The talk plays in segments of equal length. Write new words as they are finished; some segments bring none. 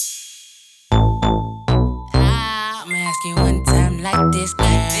like this, girl.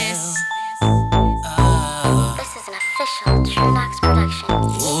 This is an official True Knox production.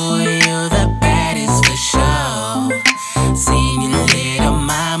 Ooh, you're the baddest for sure. Seen you little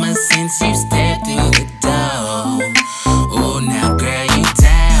mama since you stepped through the door. Oh, now girl, you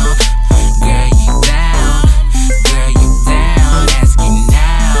down. Girl, you down. Girl, you down. Ask you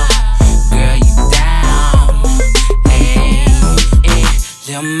now. Girl, you down. Hey, hey.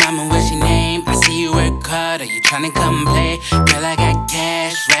 Little mama, what's your name? I see you work hard. Are you tryna come play? Girl, I got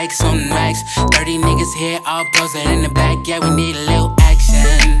cash, racks on racks. 30 niggas here, all posted in the back. Yeah, we need a little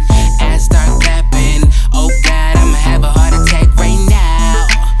action. Ass start clapping. Oh God, I'ma have a heart attack right now.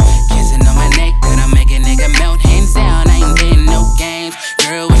 Kissing on my neck, gonna make a nigga melt hands down. I ain't playing no games.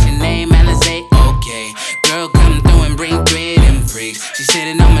 Girl, what's your name? Alizé, okay. Girl, come through and bring bread and freaks. She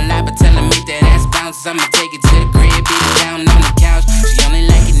sitting on my lap, but telling me that ass bounces. I'ma take it to the crib, beat it down on the couch. She only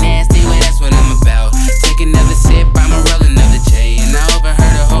like it nasty, well that's what I'm about. Take another sip, I'ma roll another J. And I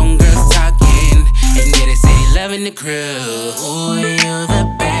overheard her homegirls talking. And yeah, they say they loving the crew. Ooh, you're the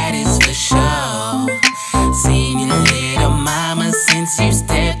baddest for sure. Seen you little mama since you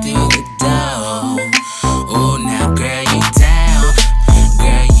stepped through the door. Oh, now girl, you down.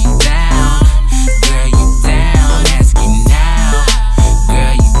 Girl, you down. Girl, you down. Ask you now.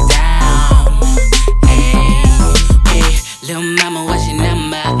 Girl, you down. Hey, hey. Little mama, what's your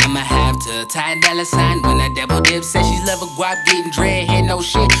number? I'ma have to tie a dollar sign when I double dip. Said she's love a guap, getting dread, head no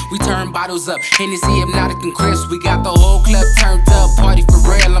shit. We turn bottles up, Hennessy, Hypnotic, and Chris. We got the whole club turned up, party for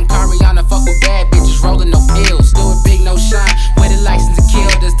real. I'm CArrion, I fuck with bad bitches, rolling no pills. Do it big, no shine, with a license to kill.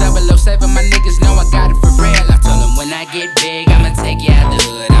 This 007, my niggas know I got it for real. I told them when I get big, I'ma take you out the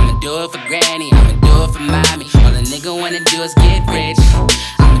hood. I'ma do it for granny, I'ma do it for mommy. All a nigga wanna do is get rich.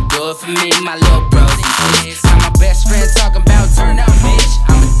 I'ma do it for me, my little bros and kids. How my best friend talking about turn up, bitch.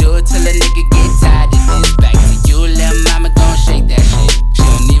 I'ma do it till a nigga get tired of this. Back to you, little mama, gon' shake that shit. She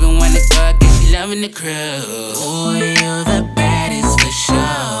don't even wanna go, guess she loving the crew. Ooh, you're the baddest for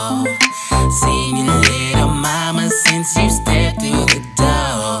sure. Seen you little mama since you stepped through the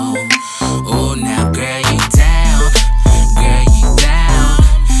door. Oh, now girl, you down. Girl, you down.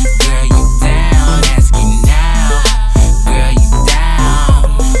 Girl, you down. Ask you now. Girl, you down.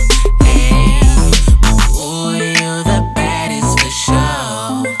 Hey. Ooh, you're the baddest for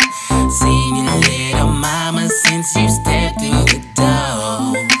sure. Seen you little mama since you stepped through the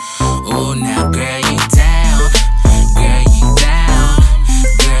door. Oh, now girl, you down. Girl, you down.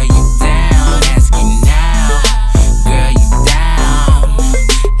 Girl, you down. Ask you now. Girl, you down.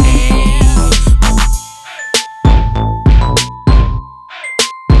 Hey.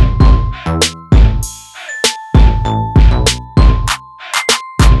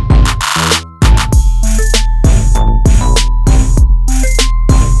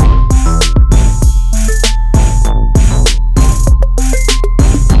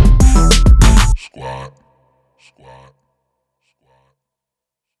 Squat, squat.